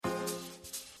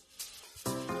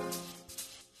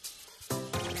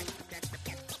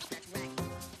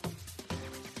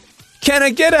Can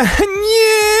I get a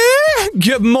yeah?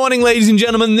 Good morning, ladies and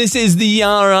gentlemen. This is the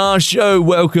RR Show.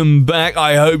 Welcome back.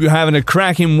 I hope you're having a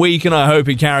cracking week, and I hope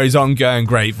it carries on going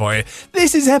great for you.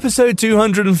 This is episode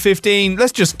 215.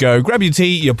 Let's just go. Grab your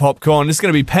tea, your popcorn. It's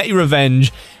going to be Petty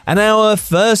Revenge. And our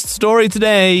first story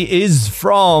today is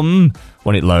from,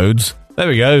 when it loads, there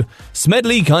we go,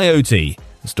 Smedley Coyote.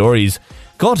 The story's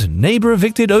got neighbor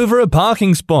evicted over a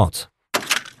parking spot.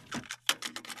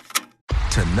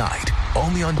 Tonight,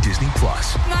 only on Disney+.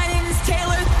 My name is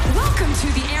Taylor. Welcome to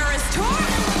the Eras Tour.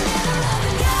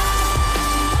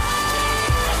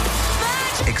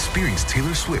 Experience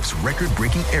Taylor Swift's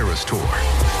record-breaking Eras Tour.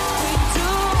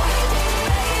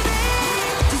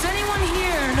 Does anyone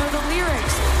here know the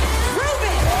lyrics?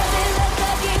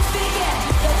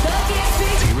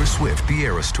 Taylor Swift, the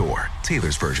Eras Tour,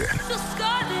 Taylor's version,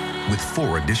 with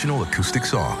 4 additional acoustic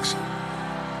songs.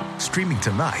 Streaming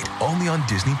tonight, only on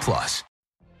Disney+.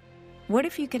 What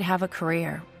if you could have a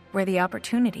career where the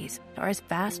opportunities are as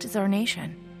vast as our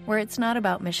nation, where it's not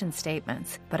about mission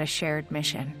statements, but a shared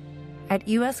mission? At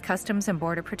U.S. Customs and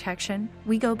Border Protection,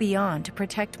 we go beyond to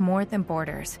protect more than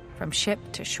borders. From ship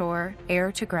to shore,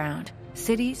 air to ground,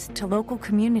 cities to local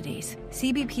communities,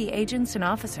 CBP agents and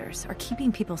officers are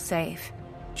keeping people safe.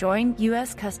 Join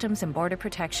U.S. Customs and Border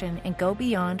Protection and go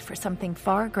beyond for something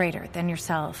far greater than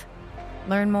yourself.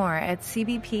 Learn more at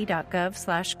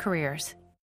cbp.gov/careers.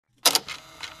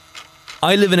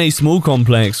 I live in a small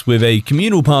complex with a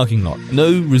communal parking lot,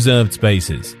 no reserved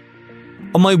spaces.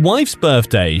 On my wife's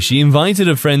birthday, she invited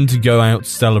a friend to go out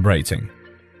celebrating.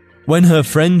 When her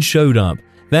friend showed up,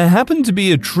 there happened to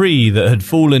be a tree that had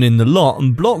fallen in the lot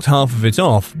and blocked half of it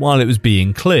off while it was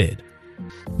being cleared.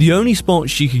 The only spot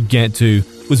she could get to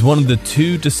was one of the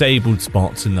 2 disabled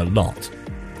spots in the lot.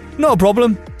 Not a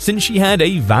problem, since she had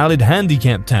a valid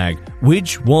handicap tag,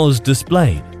 which was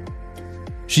displayed.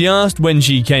 She asked when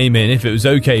she came in if it was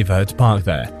okay for her to park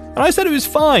there, and I said it was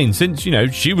fine since,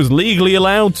 she was legally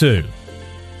allowed to.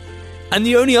 And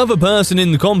the only other person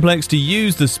in the complex to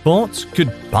use the spot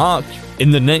could park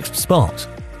in the next spot.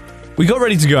 We got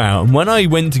ready to go out, and when I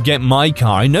went to get my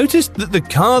car, I noticed that the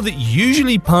car that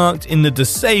usually parked in the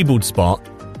disabled spot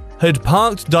had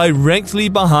parked directly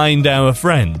behind our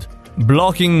friend,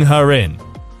 blocking her in,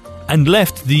 and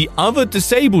left the other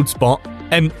disabled spot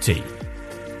empty.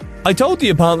 I told the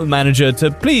apartment manager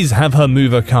to please have her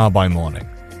move her car by morning.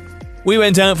 We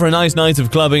went out for a nice night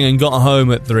of clubbing and got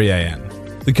home at 3 a.m.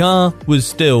 The car was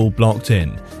still blocked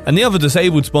in, and the other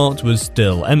disabled spot was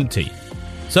still empty.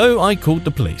 So I called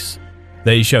the police.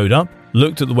 They showed up,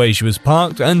 looked at the way she was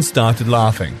parked, and started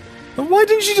laughing. Why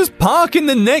didn't she just park in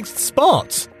the next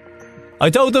spot?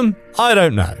 I told them, I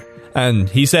don't know. And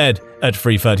he said, at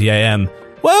 3:30 a.m,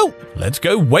 well, let's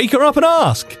go wake her up and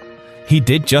ask. He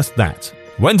did just that.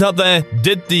 Went up there,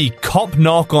 did the cop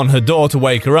knock on her door to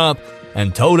wake her up,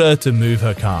 and told her to move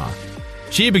her car.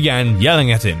 She began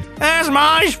yelling at him, "That's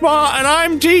my spot and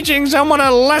I'm teaching someone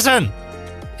a lesson!"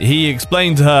 He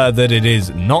explained to her that it is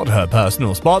not her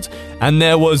personal spot, and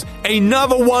there was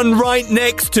another one right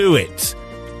next to it,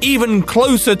 even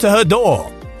closer to her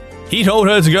door. He told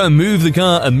her to go and move the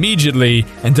car immediately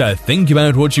and to think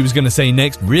about what she was going to say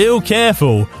next real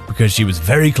careful because she was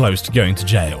very close to going to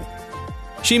jail.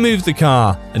 She moved the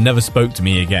car and never spoke to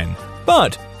me again,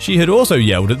 but she had also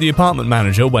yelled at the apartment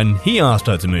manager when he asked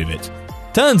her to move it.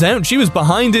 Turns out she was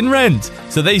behind in rent,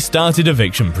 so they started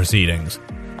eviction proceedings.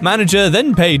 Manager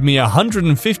then paid me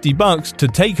 $150 to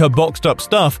take her boxed up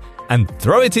stuff and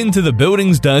throw it into the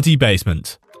building's dirty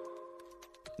basement.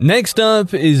 Next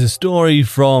up is a story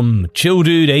from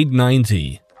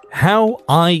ChillDude890. How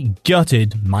I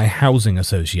gutted my housing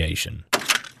association.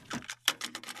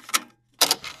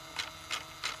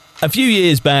 A few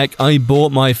years back, I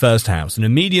bought my first house in a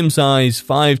medium-sized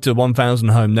 5 to 1,000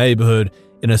 home neighborhood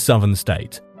in a southern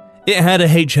state. It had a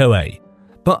HOA,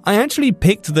 but I actually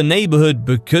picked the neighborhood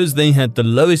because they had the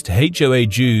lowest HOA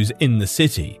dues in the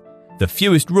city, the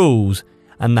fewest rules,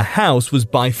 and the house was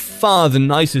by far the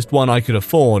nicest one I could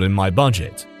afford in my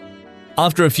budget.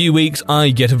 After a few weeks,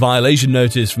 I get a violation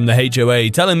notice from the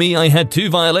HOA telling me I had 2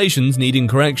 violations needing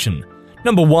correction.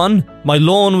 Number 1, my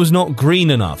lawn was not green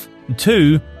enough.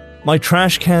 2, my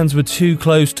trash cans were too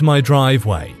close to my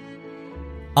driveway.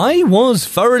 I was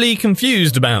thoroughly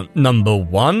confused about number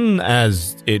 1,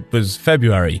 as it was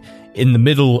February, in the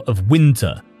middle of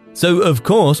winter. So of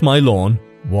course my lawn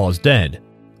was dead,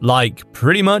 like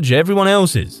pretty much everyone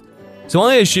else's. So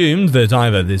I assumed that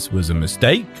either this was a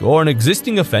mistake or an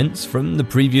existing offense from the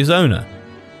previous owner.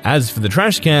 As for the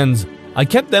trash cans, I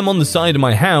kept them on the side of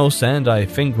my house, and I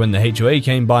think when the HOA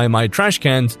came by, my trash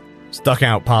cans stuck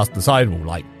out past the sidewall,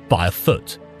 like by a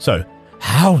foot. So,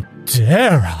 how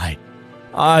dare I?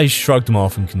 I shrugged them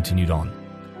off and continued on.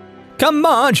 Come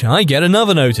March, I get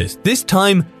another notice, this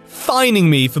time fining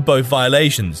me for both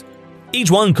violations. Each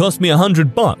one cost me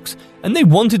 $100, and they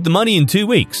wanted the money in 2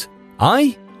 weeks.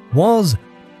 I was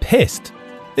pissed.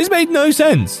 This made no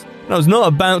sense. I was not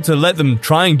about to let them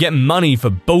try and get money for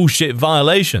bullshit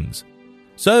violations.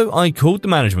 So I called the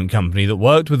management company that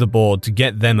worked with the board to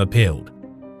get them appealed.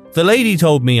 The lady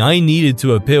told me I needed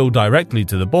to appeal directly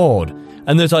to the board,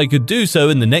 and that I could do so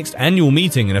in the next annual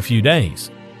meeting in a few days.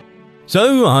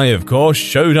 So I, of course,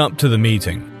 showed up to the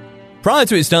meeting. Prior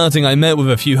to it starting, I met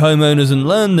with a few homeowners and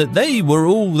learned that they were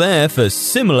all there for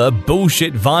similar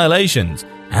bullshit violations,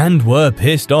 and were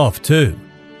pissed off too.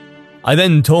 I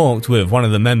then talked with one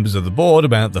of the members of the board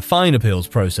about the fine appeals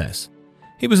process.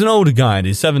 He was an older guy in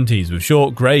his 70s with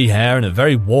short grey hair and a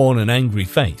very worn and angry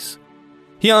face.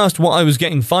 He asked what I was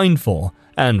getting fined for,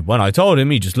 and when I told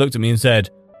him, he just looked at me and said,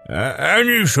 And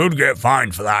you should get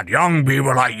fined for that. Young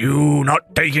people like you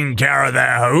not taking care of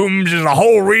their homes is the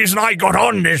whole reason I got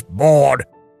on this board.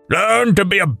 Learn to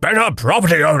be a better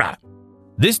property owner.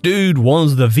 This dude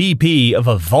was the VP of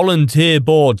a volunteer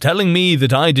board telling me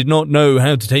that I did not know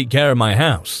how to take care of my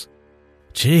house.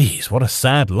 Jeez, what a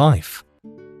sad life.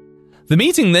 The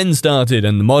meeting then started,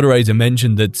 and the moderator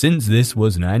mentioned that since this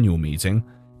was an annual meeting,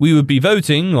 we would be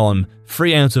voting on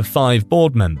 3 out of 5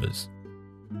 board members.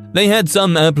 They had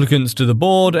some applicants to the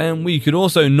board, and we could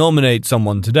also nominate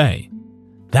someone today.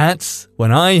 That's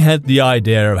when I had the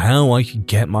idea of how I could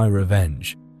get my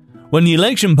revenge. When the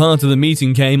election part of the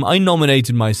meeting came, I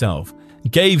nominated myself,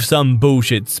 gave some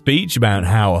bullshit speech about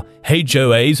how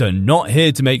HOAs are not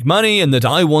here to make money and that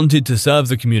I wanted to serve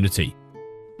the community.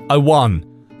 I won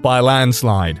by a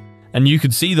landslide, and you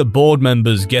could see the board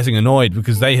members getting annoyed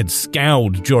because they had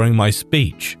scowled during my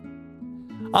speech.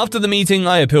 After the meeting,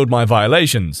 I appealed my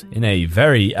violations in a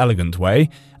very elegant way,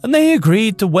 and they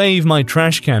agreed to waive my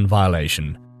trash can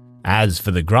violation. As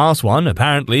for the grass one,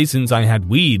 apparently since I had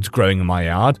weeds growing in my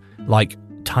yard, like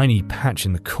a tiny patch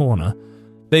in the corner,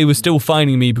 they were still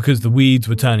fining me because the weeds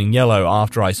were turning yellow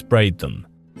after I sprayed them.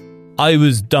 I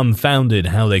was dumbfounded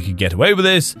how they could get away with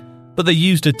this, but they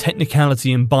used a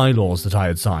technicality in bylaws that I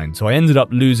had signed, so I ended up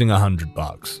losing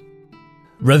 $100.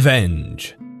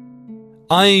 Revenge.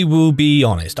 I will be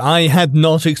honest, I had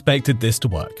not expected this to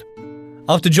work.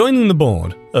 After joining the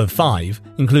board of 5,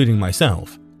 including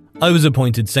myself, I was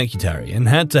appointed secretary and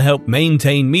had to help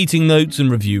maintain meeting notes and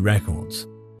review records.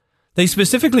 They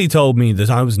specifically told me that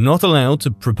I was not allowed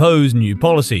to propose new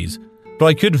policies, but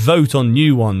I could vote on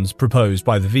new ones proposed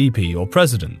by the VP or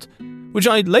president, which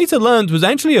I later learned was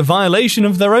actually a violation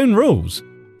of their own rules.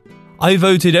 I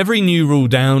voted every new rule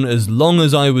down as long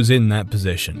as I was in that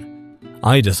position.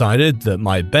 I decided that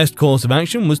my best course of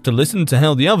action was to listen to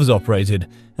how the others operated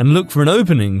and look for an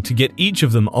opening to get each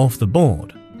of them off the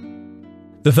board.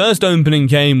 The first opening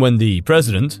came when the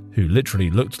president, who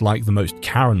literally looked like the most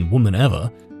Karen woman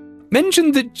ever,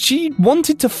 mentioned that she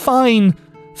wanted to fine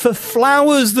for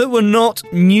flowers that were not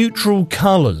neutral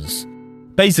colours.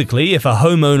 Basically, if a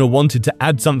homeowner wanted to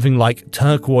add something like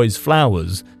turquoise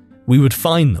flowers, we would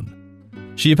fine them.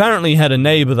 She apparently had a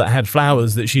neighbour that had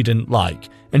flowers that she didn't like,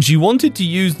 and she wanted to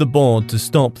use the board to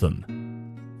stop them.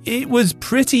 It was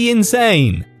pretty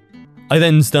insane. I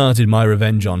then started my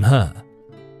revenge on her.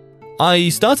 I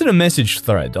started a message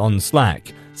thread on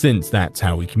Slack, since that's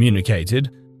how we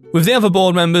communicated, with the other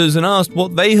board members and asked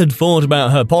what they had thought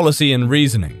about her policy and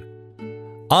reasoning.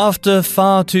 After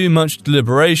far too much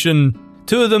deliberation,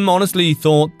 2 of them honestly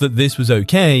thought that this was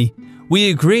okay. We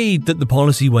agreed that the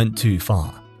policy went too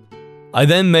far. I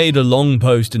then made a long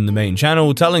post in the main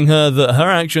channel telling her that her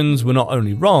actions were not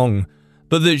only wrong,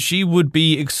 but that she would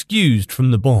be excused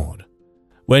from the board.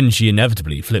 When she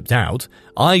inevitably flipped out,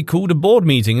 I called a board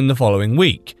meeting in the following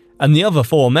week, and the other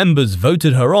 4 members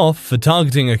voted her off for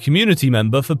targeting a community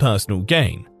member for personal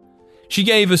gain. She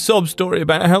gave a sob story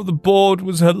about how the board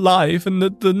was her life and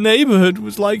that the neighbourhood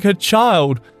was like her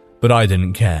child, but I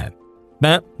didn't care.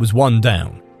 That was 1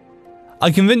 down.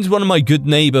 I convinced one of my good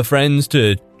neighbour friends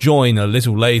to join a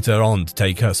little later on to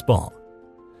take her spot.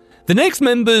 The next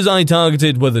members I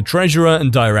targeted were the treasurer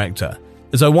and director,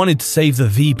 as I wanted to save the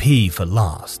VP for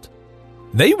last.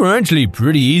 They were actually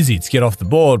pretty easy to get off the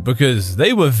board because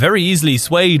they were very easily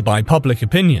swayed by public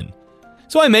opinion.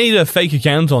 So I made a fake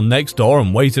account on Nextdoor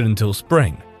and waited until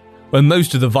spring, when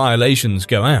most of the violations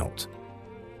go out.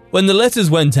 When the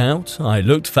letters went out, I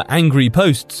looked for angry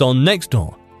posts on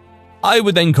Nextdoor. I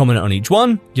would then comment on each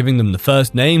one, giving them the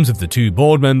first names of the 2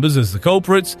 board members as the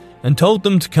culprits, and told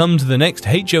them to come to the next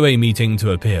HOA meeting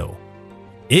to appeal.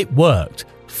 It worked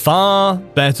far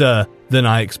better than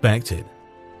I expected.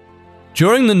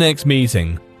 During the next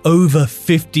meeting, Over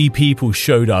 50 people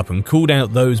showed up and called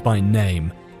out those by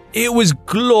name. It was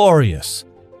glorious.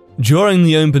 During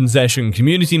the open session,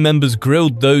 community members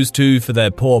grilled those two for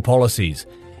their poor policies,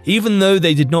 even though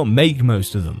they did not make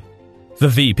most of them. The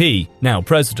VP, now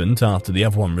president after the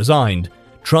other one resigned,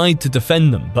 tried to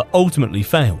defend them but ultimately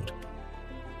failed.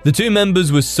 The two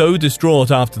members were so distraught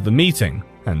after the meeting,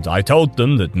 and I told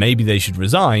them that maybe they should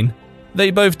resign. They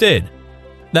both did.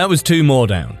 That was 2 more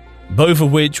down, both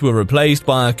of which were replaced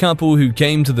by a couple who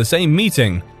came to the same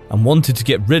meeting and wanted to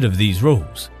get rid of these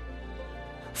rules.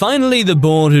 Finally, the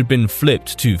board had been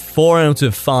flipped to 4 out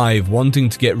of 5 wanting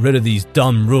to get rid of these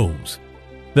dumb rules.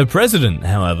 The president,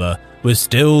 however, was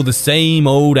still the same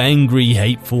old angry,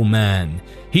 hateful man.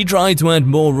 He tried to add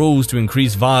more rules to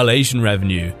increase violation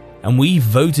revenue, and we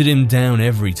voted him down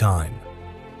every time.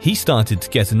 He started to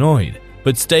get annoyed,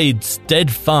 but stayed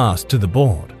steadfast to the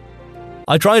board.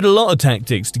 I tried a lot of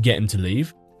tactics to get him to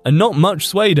leave, and not much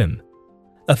swayed him.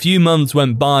 A few months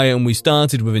went by and we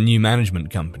started with a new management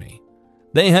company.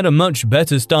 They had a much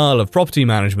better style of property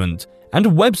management and a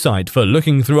website for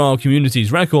looking through our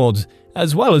community's records,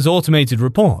 as well as automated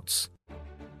reports.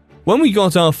 When we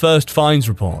got our first fines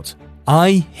report,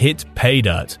 I hit pay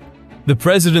dirt. The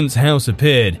president's house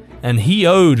appeared, and he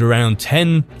owed around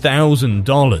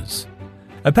 $10,000.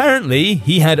 Apparently,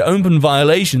 he had open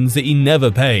violations that he never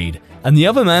paid, and the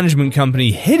other management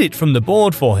company hid it from the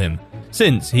board for him,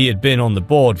 since he had been on the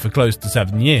board for close to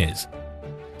 7 years.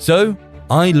 So,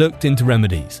 I looked into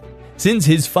remedies. Since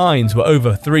his fines were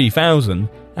over $3,000,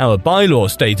 our bylaw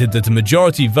stated that a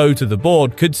majority vote of the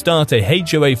board could start a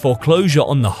HOA foreclosure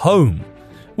on the home,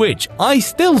 which I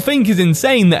still think is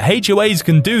insane that HOAs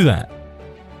can do that.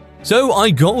 So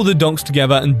I got all the docs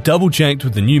together and double-checked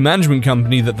with the new management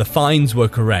company that the fines were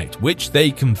correct, which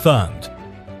they confirmed.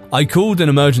 I called an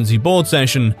emergency board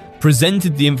session,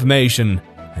 presented the information,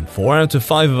 and 4 out of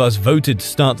 5 of us voted to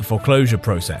start the foreclosure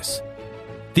process.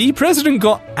 The president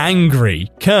got angry,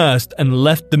 cursed, and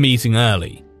left the meeting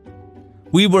early.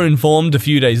 We were informed a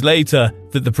few days later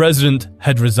that the president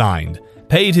had resigned,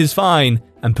 paid his fine,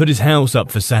 and put his house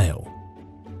up for sale.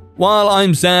 While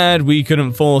I'm sad we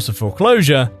couldn't force a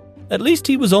foreclosure, at least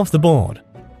he was off the board.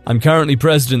 I'm currently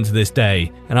president to this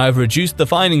day, and I've reduced the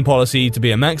fining policy to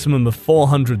be a maximum of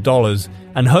 $400,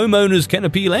 and homeowners can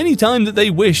appeal any time that they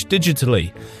wish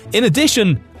digitally. In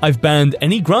addition, I've banned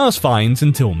any grass fines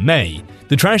until May.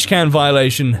 The trash can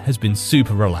violation has been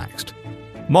super relaxed.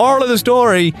 Moral of the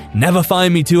story, never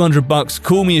fine me $200,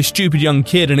 call me a stupid young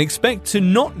kid, and expect to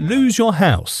not lose your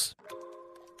house.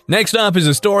 Next up is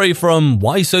a story from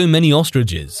Why So Many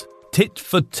Ostriches? Tit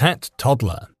for Tat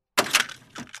Toddler.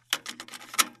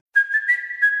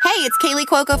 Hey, it's Kaylee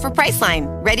Cuoco for Priceline.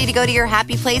 Ready to go to your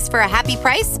happy place for a happy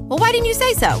price? Well, why didn't you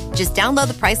say so? Just download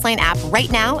the Priceline app right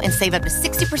now and save up to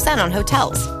 60% on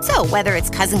hotels. So whether it's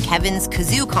Cousin Kevin's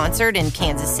Kazoo Concert in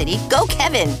Kansas City, go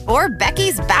Kevin, or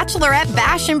Becky's Bachelorette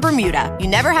Bash in Bermuda, you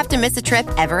never have to miss a trip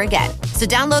ever again. So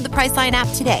download the Priceline app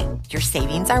today. Your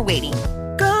savings are waiting.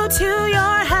 Go to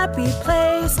your happy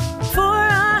place for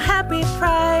a happy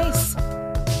price.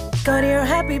 Go to your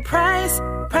happy price,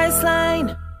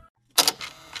 Priceline.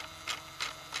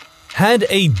 Had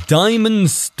a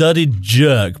diamond-studded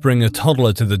jerk bring a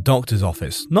toddler to the doctor's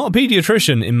office, not a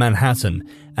pediatrician, in Manhattan,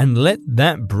 and let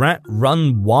that brat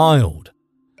run wild.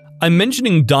 I'm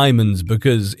mentioning diamonds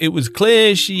because it was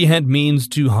clear she had means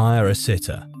to hire a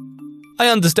sitter. I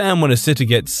understand when a sitter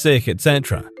gets sick,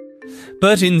 etc.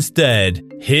 But instead,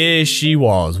 here she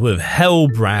was with hell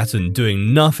brat and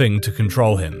doing nothing to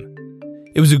control him.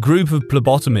 It was a group of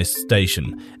phlebotomists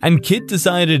station, and Kid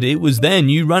decided it was their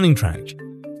new running track.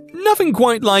 Nothing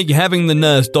quite like having the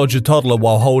nurse dodge a toddler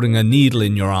while holding a needle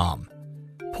in your arm.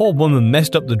 Poor woman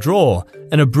messed up the drawer,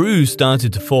 and a bruise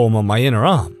started to form on my inner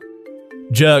arm.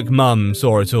 Jerk mum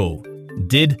saw it all.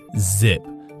 Did zip.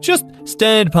 Just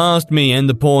stared past me and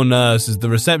the poor nurse as the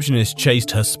receptionist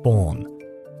chased her spawn.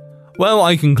 Well,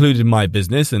 I concluded my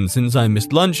business, and since I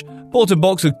missed lunch, bought a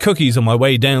box of cookies on my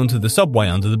way down to the subway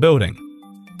under the building.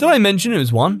 Did I mention it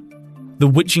was one? The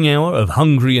witching hour of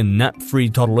hungry and nap-free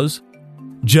toddlers?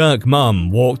 Jerk mum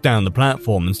walked down the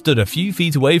platform and stood a few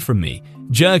feet away from me,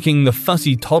 jerking the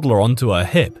fussy toddler onto her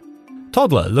hip,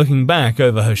 toddler looking back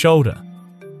over her shoulder.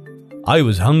 I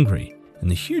was hungry, and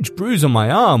the huge bruise on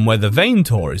my arm where the vein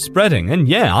tore is spreading, and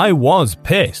yeah, I was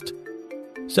pissed.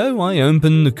 So I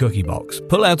opened the cookie box,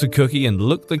 pull out a cookie and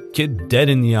looked the kid dead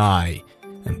in the eye,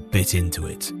 and bit into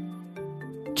it.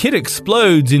 Kid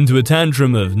explodes into a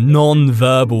tantrum of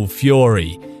non-verbal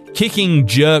fury, kicking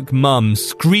jerk mum,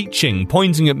 screeching,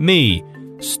 pointing at me,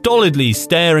 stolidly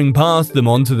staring past them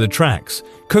onto the tracks,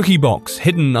 cookie box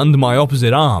hidden under my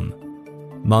opposite arm.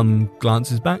 Mum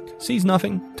glances back, sees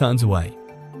nothing, turns away.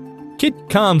 Kid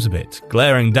calms a bit,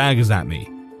 glaring daggers at me.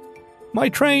 My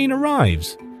train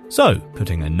arrives, so,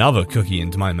 putting another cookie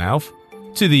into my mouth,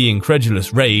 to the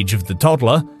incredulous rage of the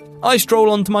toddler, I stroll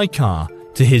onto my car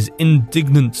to his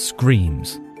indignant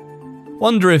screams.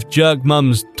 Wonder if Jerk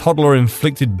Mum's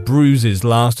toddler-inflicted bruises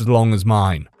last as long as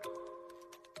mine.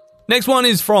 Next one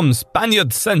is from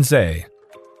Spaniard Sensei.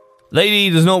 Lady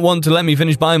does not want to let me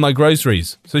finish buying my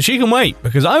groceries, so she can wait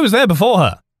because I was there before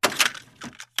her.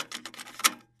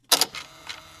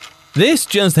 This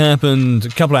just happened a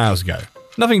couple of hours ago.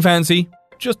 Nothing fancy,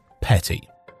 just petty.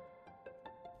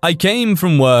 I came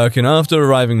from work and after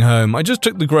arriving home, I just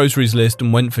took the groceries list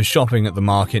and went for shopping at the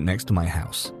market next to my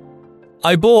house.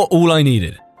 I bought all I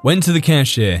needed, went to the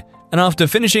cashier, and after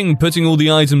finishing putting all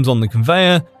the items on the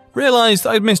conveyor, realised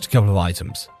I'd missed a couple of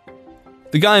items.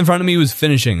 The guy in front of me was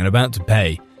finishing and about to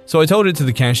pay, so I told it to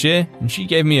the cashier and she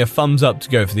gave me a thumbs up to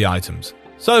go for the items.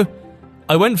 So,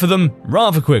 I went for them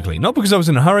rather quickly, not because I was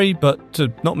in a hurry, but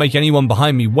to not make anyone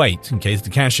behind me wait in case the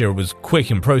cashier was quick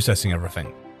in processing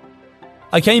everything.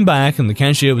 I came back and the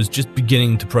cashier was just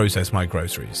beginning to process my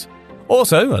groceries.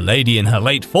 Also, a lady in her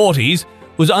late 40s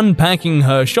was unpacking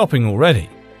her shopping already.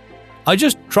 I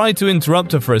just tried to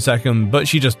interrupt her for a second, but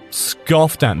she just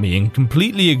scoffed at me and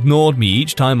completely ignored me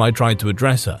each time I tried to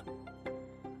address her.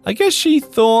 I guess she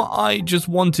thought I just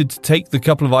wanted to take the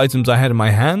couple of items I had in my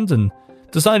hand and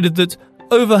decided that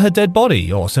over her dead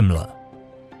body or similar.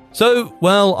 So,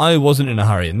 well, I wasn't in a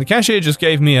hurry and the cashier just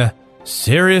gave me a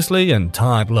seriously and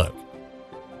tired look.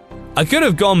 I could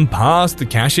have gone past the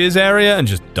cashier's area and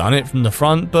just done it from the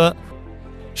front, but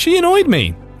she annoyed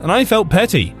me and I felt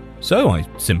petty, so I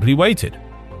simply waited.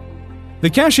 The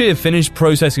cashier finished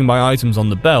processing my items on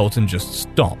the belt and just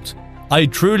stopped. I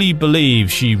truly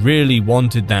believe she really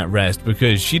wanted that rest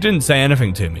because she didn't say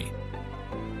anything to me.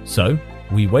 So,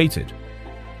 we waited.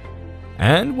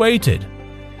 And waited.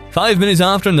 5 minutes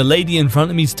after and the lady in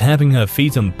front of me's tapping her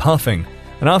feet and puffing,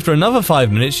 and after another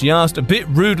 5 minutes she asked a bit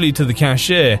rudely to the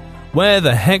cashier where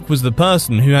the heck was the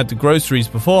person who had the groceries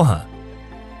before her.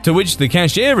 To which the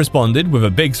cashier responded with a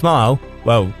big smile,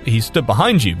 well, he stood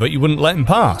behind you but you wouldn't let him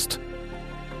past.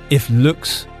 If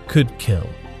looks could kill.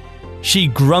 She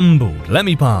grumbled, let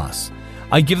me pass.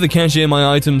 I give the cashier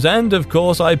my items and of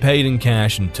course I paid in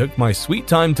cash and took my sweet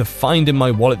time to find in my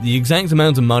wallet the exact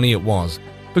amount of money it was,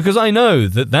 because I know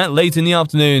that late in the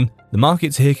afternoon, the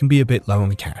markets here can be a bit low on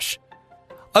the cash.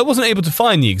 I wasn't able to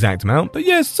find the exact amount, but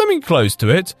yes, something close to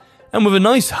it, and with a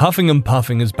nice huffing and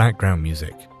puffing as background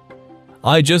music.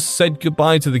 I just said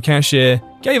goodbye to the cashier,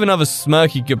 gave another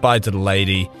smirky goodbye to the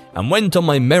lady, and went on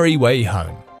my merry way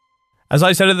home. As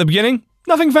I said at the beginning,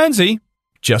 nothing fancy,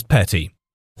 just petty.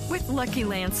 With Lucky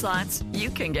Land Slots, you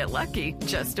can get lucky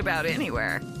just about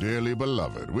anywhere. Dearly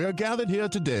beloved, we are gathered here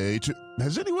today to...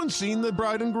 Has anyone seen the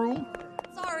bride and groom?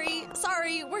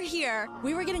 Sorry, we're here.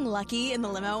 We were getting lucky in the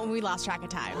limo and we lost track of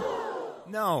time.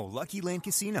 No, Lucky Land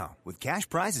Casino, with cash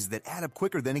prizes that add up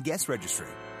quicker than a guest registry.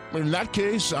 In that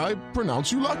case, I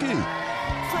pronounce you lucky.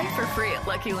 Play for free at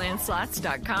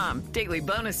LuckyLandSlots.com. Daily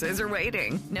bonuses are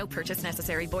waiting. No purchase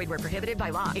necessary. Void where prohibited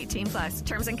by law. 18+.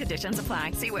 Terms and conditions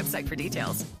apply. See website for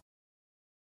details.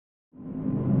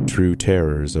 True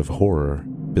terrors of horror,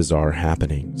 bizarre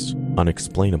happenings,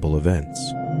 unexplainable events.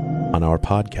 On our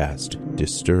podcast,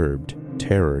 Disturbed,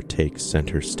 terror takes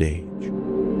center stage.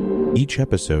 Each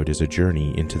episode is a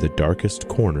journey into the darkest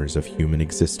corners of human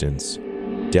existence,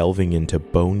 delving into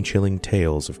bone-chilling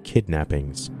tales of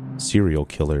kidnappings, serial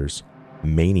killers,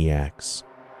 maniacs,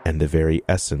 and the very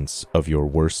essence of your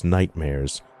worst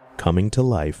nightmares coming to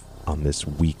life on this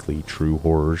weekly true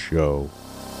horror show.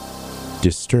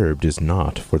 Disturbed is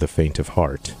not for the faint of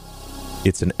heart.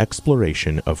 It's an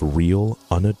exploration of real,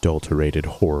 unadulterated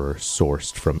horror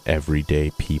sourced from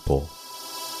everyday people.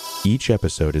 Each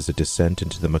episode is a descent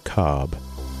into the macabre,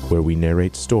 where we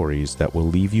narrate stories that will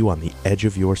leave you on the edge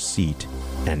of your seat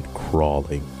and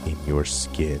crawling in your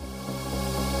skin.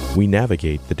 We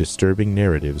navigate the disturbing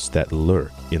narratives that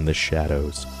lurk in the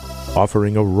shadows,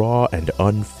 offering a raw and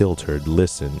unfiltered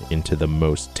listen into the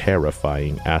most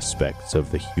terrifying aspects of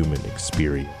the human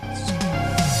experience.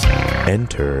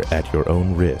 Enter at your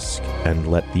own risk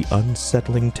and let the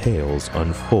unsettling tales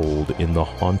unfold in the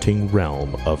haunting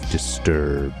realm of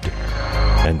Disturbed.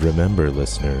 And remember,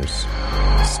 listeners,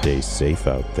 stay safe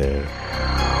out there.